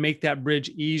and make that bridge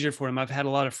easier for them. I've had a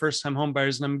lot of first-time home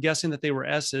buyers, and I'm guessing that they were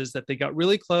S's, that they got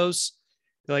really close.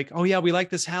 They're like, oh yeah, we like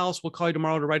this house. We'll call you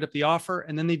tomorrow to write up the offer.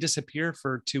 And then they disappear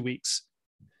for 2 weeks.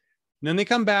 And then they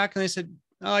come back and they said,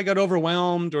 oh, I got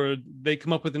overwhelmed, or they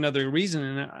come up with another reason.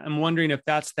 And I'm wondering if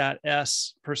that's that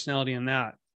S personality in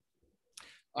that.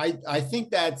 I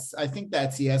think that's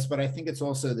yes, but I think it's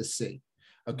also the C.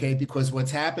 Okay, because what's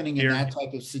happening in that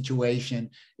type of situation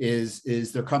is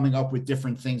they're coming up with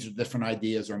different things or different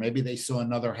ideas, or maybe they saw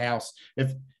another house.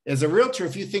 If as a realtor,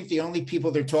 if you think the only people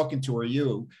they're talking to are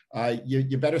you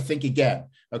better think again.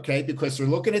 Okay, because they're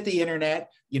looking at the internet,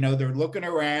 they're looking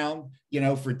around,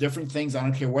 for different things. I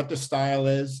don't care what the style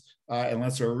is,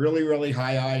 unless they're really, really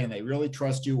high I and they really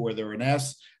trust you, or they're an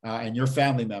S and you're a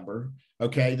family member.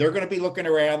 Okay, they're going to be looking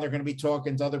around. They're going to be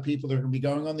talking to other people. They're going to be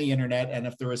going on the internet. And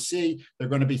if they're a C, they're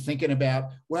going to be thinking about,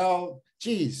 well,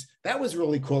 geez, that was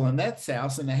really cool in that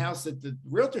house. And the house that the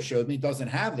realtor showed me doesn't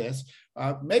have this.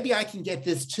 Maybe I can get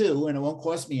this too, and it won't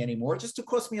cost me anymore. Just to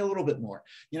cost me a little bit more.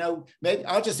 Maybe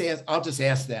I'll just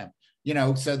ask them.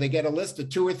 So they get a list of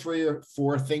 2 or 3 or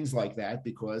 4 things like that,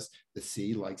 because the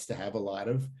C likes to have a lot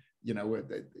of,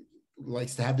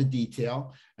 likes to have the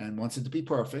detail and wants it to be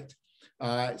perfect.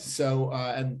 And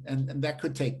that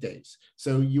could take days.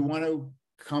 So you want to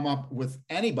come up with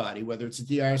anybody, whether it's a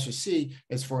DIS or C,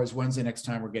 as far as when's the next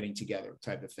time we're getting together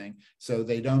type of thing. So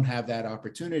they don't have that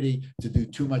opportunity to do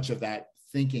too much of that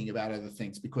thinking about other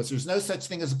things, because there's no such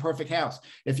thing as a perfect house.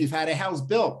 If you've had a house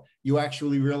built, you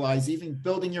actually realize even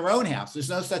building your own house, there's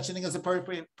no such thing as a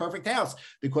perfect house,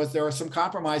 because there are some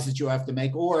compromises you have to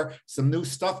make, or some new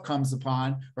stuff comes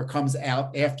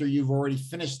out after you've already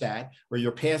finished that, or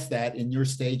you're past that in your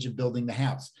stage of building the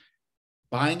house.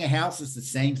 Buying a house is the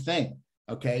same thing.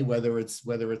 Okay, whether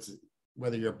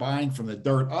you're buying from the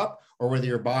dirt up, or whether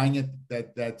you're buying it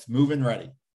that's move-in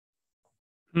ready.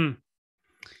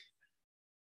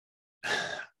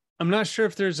 I'm not sure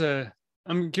if there's a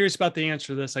I'm curious about the answer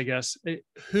to this, I guess.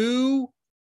 Who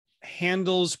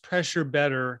handles pressure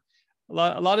better? A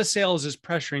lot of sales is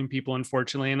pressuring people,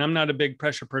 unfortunately, and I'm not a big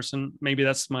pressure person. Maybe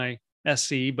that's my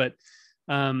SC, but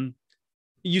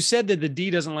you said that the D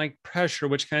doesn't like pressure,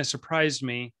 which kind of surprised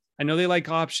me. I know they like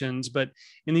options, but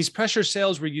in these pressure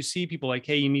sales where you see people like,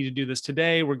 hey, you need to do this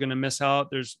today, we're going to miss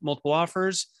out, there's multiple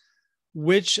offers,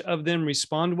 which of them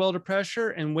respond well to pressure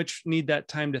and which need that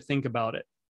time to think about it?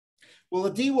 Well,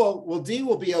 D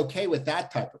will be okay with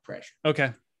that type of pressure.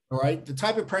 Okay. All right. The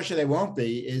type of pressure they won't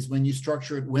be is when you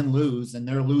structure it win-lose and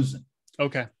they're losing.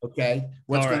 Okay. Okay.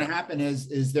 What's going to happen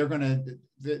is they're going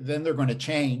to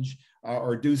change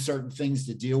or do certain things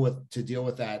to deal with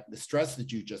the stress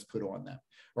that you just put on them.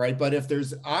 Right. But if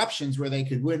there's options where they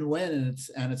could win-win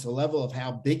and it's a level of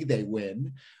how big they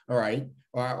win, all right,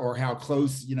 or how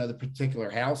close, the particular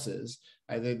house is.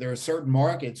 There are certain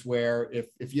markets where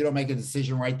if you don't make a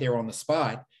decision right there on the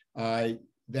spot,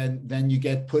 then you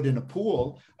get put in a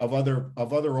pool of other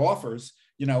offers,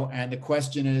 and the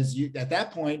question is, at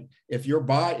that point, if you're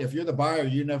the buyer,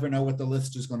 you never know what the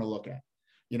list is going to look at.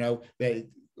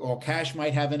 All cash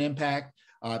might have an impact.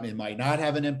 It might not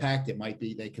have an impact. It might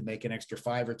be they can make an extra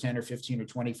 $5 or $10 or $15 or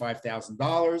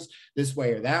 $25,000 this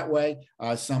way or that way.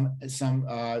 Some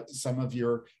of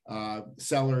your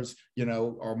sellers,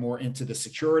 are more into the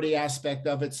security aspect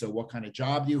of it. So what kind of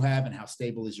job do you have and how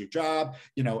stable is your job?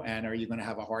 And are you going to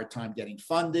have a hard time getting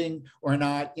funding or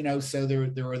not? So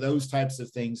there are those types of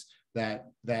things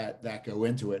that go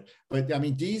into it. But I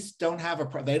mean, D's don't have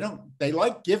they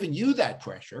like giving you that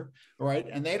pressure, right?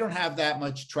 And they don't have that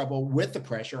much trouble with the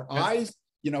pressure. I's,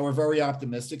 are very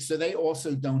optimistic. So they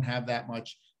also don't have that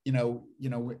much,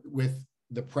 with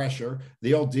the pressure.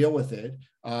 They'll deal with it.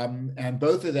 And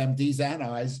both of them, D's and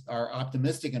I's, are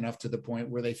optimistic enough to the point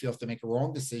where they feel if they make a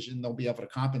wrong decision, they'll be able to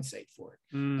compensate for it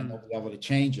and they'll be able to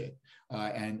change it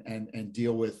and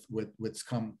deal with what's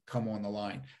come on the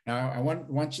line. Now, I want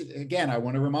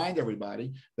to remind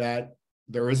everybody that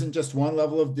there isn't just one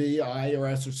level of D, I, or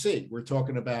S, or C. We're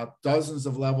talking about dozens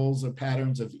of levels and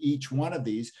patterns of each one of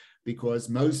these because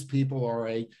most people are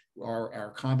a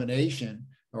combination,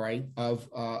 all right,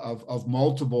 of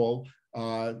multiple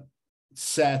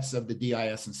sets of the D, I,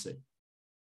 S, and C.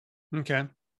 Okay.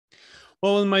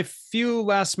 Well, in my few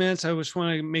last minutes, I just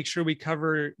want to make sure we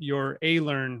cover your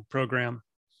A-Learn program.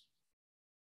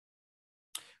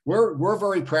 We're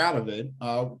very proud of it.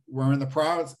 We're in the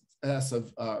process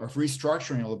of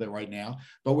restructuring a little bit right now,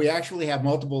 but we actually have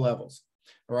multiple levels.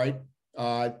 All right.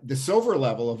 The silver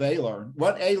level of A-Learn,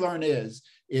 what A-Learn is,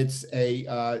 it's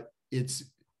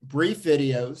brief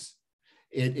videos.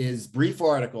 It is brief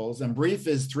articles, and brief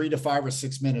is 3 to 5 or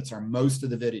 6 minutes are most of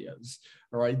the videos.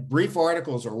 All right. Brief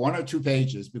articles are 1 or 2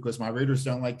 pages because my readers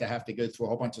don't like to have to go through a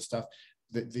whole bunch of stuff.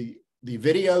 The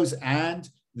videos and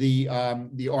the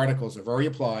articles are very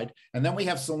applied. And then we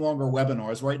have some longer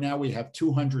webinars. Right now we have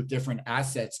 200 different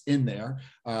assets in there,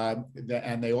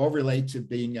 and they all relate to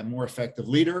being a more effective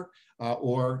leader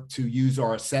or to use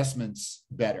our assessments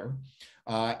better.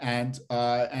 And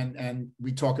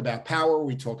we talk about power,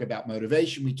 we talk about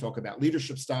motivation, we talk about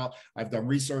leadership style. I've done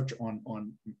research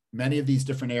on many of these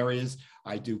different areas.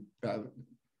 I do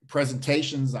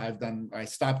presentations. I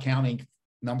stopped counting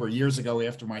a number of years ago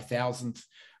after my 1,000th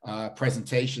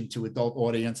presentation to adult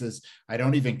audiences. I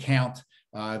don't even count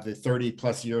the 30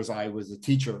 plus years I was a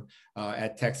teacher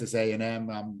at Texas A&M.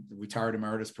 I'm a retired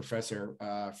emeritus professor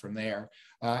from there.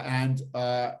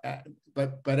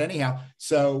 But anyhow,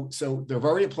 so they're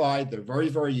very applied. They're very,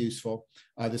 very useful.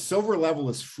 The silver level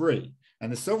is free,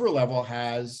 and the silver level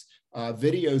has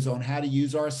videos on how to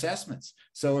use our assessments.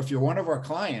 So if you're one of our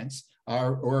clients,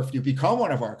 or if you become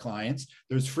one of our clients,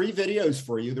 there's free videos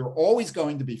for you. They're always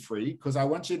going to be free because I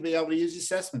want you to be able to use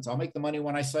assessments. I'll make the money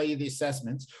when I sell you the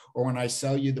assessments or when I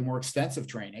sell you the more extensive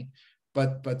training.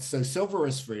 But so silver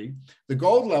is free. The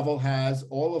gold level has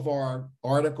all of our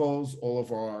articles, all of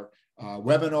our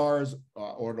webinars,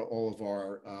 all of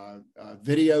our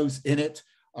videos in it.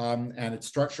 And it's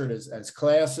structured as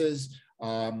classes.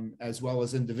 As well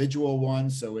as individual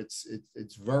ones. So it's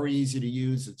very easy to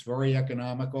use. It's very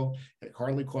economical. It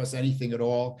hardly costs anything at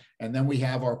all. And then we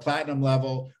have our platinum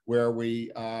level where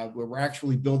we're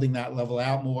actually building that level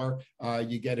out more.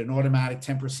 You get an automatic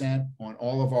 10% on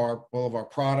all of our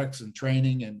products and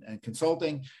training and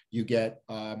consulting. You get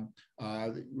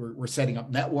we're setting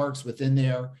up networks within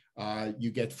there.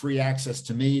 You get free access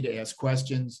to me to ask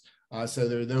questions. So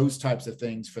there are those types of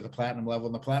things for the platinum level,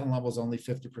 and the platinum level is only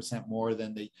 50% more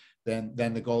than the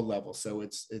gold level. So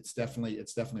it's definitely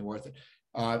worth it.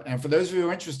 And for those of you who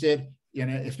are interested,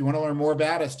 if you want to learn more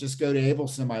about us, just go to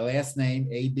Abelson, my last name,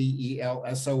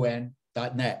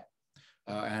 ABELSON.net.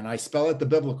 And I spell it the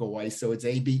biblical way. So it's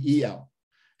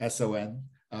Abelson,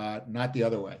 not the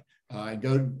other way.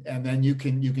 And then you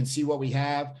can see what we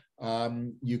have.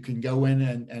 You can go in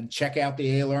and check out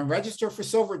the A-Learn. Register for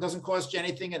Silver. It doesn't cost you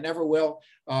anything. It never will.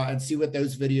 And see what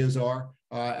those videos are.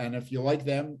 And if you like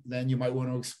them, then you might want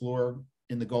to explore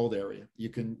in the Gold area. You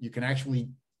can actually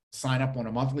sign up on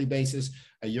a monthly basis,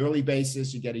 a yearly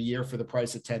basis. You get a year for the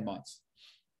price of 10 months.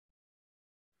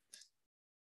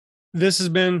 This has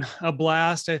been a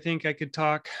blast. I think I could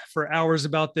talk for hours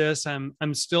about this. I'm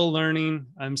still learning,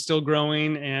 I'm still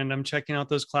growing, and I'm checking out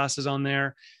those classes on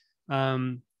there.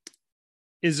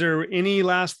 Is there any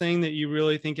last thing that you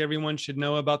really think everyone should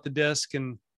know about the DISC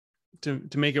and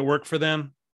to make it work for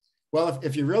them? Well,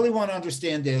 if you really want to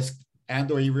understand DISC,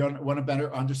 or you really want to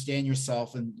better understand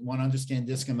yourself and want to understand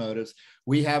DISC and motives,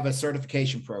 we have a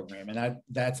certification program. And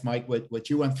that's Mike, what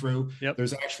you went through. Yep.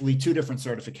 There's actually 2 different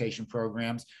certification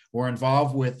programs. We're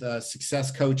involved with success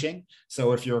coaching.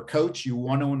 So if you're a coach, you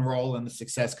want to enroll in the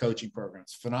success coaching program.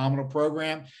 It's a phenomenal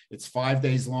program. It's 5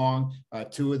 days long.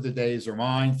 2 of the days are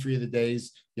mine. 3 of the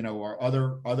days, are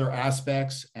other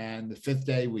aspects. And the 5th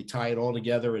day, we tie it all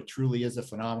together. It truly is a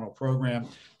phenomenal program.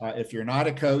 If you're not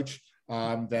a coach,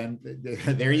 then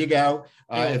there you go.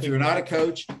 If you're not a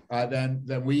coach,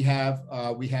 then we have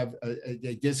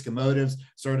a DISC and Motives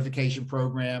certification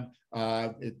program.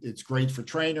 It's great for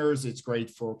trainers. It's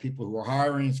great for people who are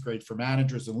hiring. It's great for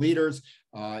managers and leaders.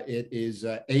 It is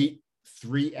 8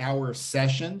 3-hour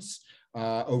sessions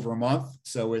over a month.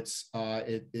 So it's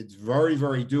very,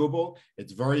 very doable.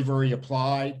 It's very, very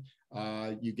applied.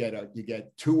 You get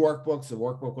 2 workbooks, a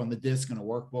workbook on the DISC and a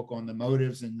workbook on the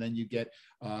motives, and then you get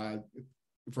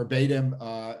verbatim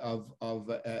of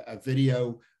a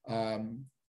video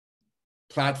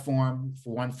platform,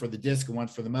 one for the DISC and one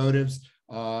for the motives,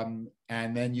 and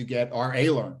then you get our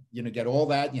A-Learn. Get all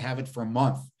that, and you have it for a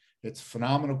month. It's a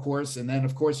phenomenal course, and then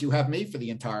of course you have me for the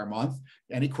entire month.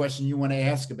 Any question you want to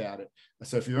ask about it.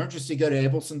 So if you're interested, go to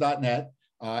abelson.net.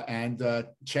 And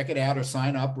check it out or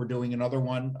sign up. We're doing another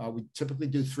one. We typically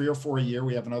do 3 or 4 a year.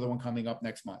 We have another one coming up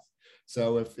next month.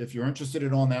 So if you're interested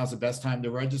at all, now's the best time to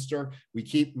register. We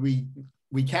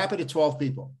cap it at 12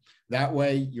 people. That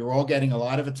way you're all getting a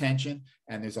lot of attention,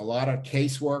 and there's a lot of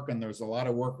casework, and there's a lot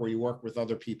of work where you work with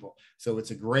other people. So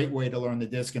it's a great way to learn the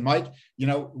DISC. And Mike,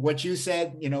 what you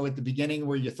said, at the beginning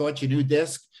where you thought you knew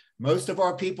DISC, most of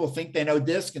our people think they know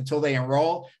DISC until they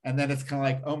enroll, and then it's kind of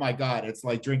like, oh my God, it's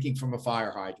like drinking from a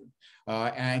fire hydrant.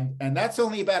 And that's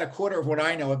only about a quarter of what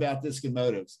I know about DISC and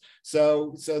motives.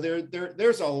 So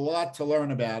there's a lot to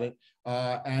learn about it.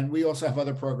 And we also have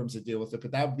other programs that deal with it,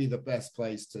 but that would be the best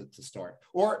place to start.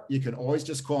 Or you can always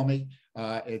just call me.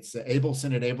 It's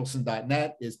Abelson at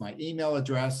abelson.net is my email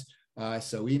address.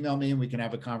 So email me and we can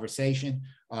have a conversation.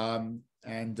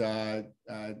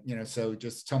 So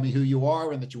just tell me who you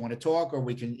are and that you want to talk, or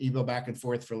we can email back and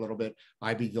forth for a little bit.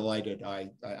 I'd be delighted.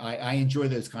 I enjoy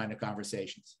those kind of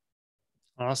conversations.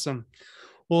 Awesome.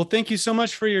 Well, thank you so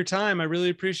much for your time. I really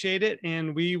appreciate it.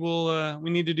 And we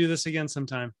need to do this again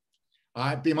sometime.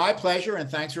 It'd be my pleasure. And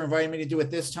thanks for inviting me to do it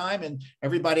this time. And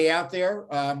everybody out there,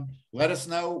 let us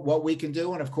know what we can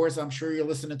do. And of course, I'm sure you're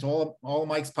listening to all of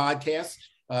Mike's podcasts.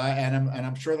 And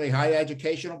I'm sure they're highly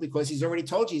educational, because he's already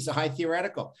told you he's a high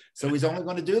theoretical. So he's only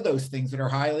going to do those things that are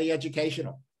highly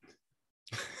educational.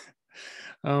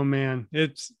 Oh man,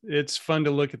 it's fun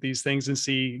to look at these things and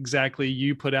see exactly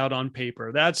you put out on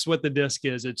paper. That's what the DISC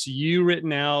is. It's you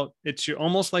written out. It's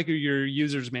almost like your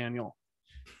user's manual.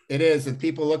 It is. And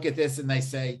people look at this and they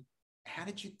say, how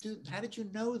did you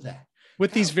know that?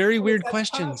 With these very weird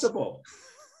questions. Possible?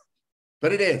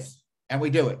 But it is. And we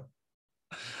do it.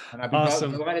 And I'd be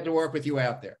awesome. Delighted to work with you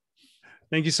out there.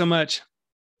 Thank you so much.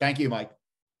 Thank you, Mike.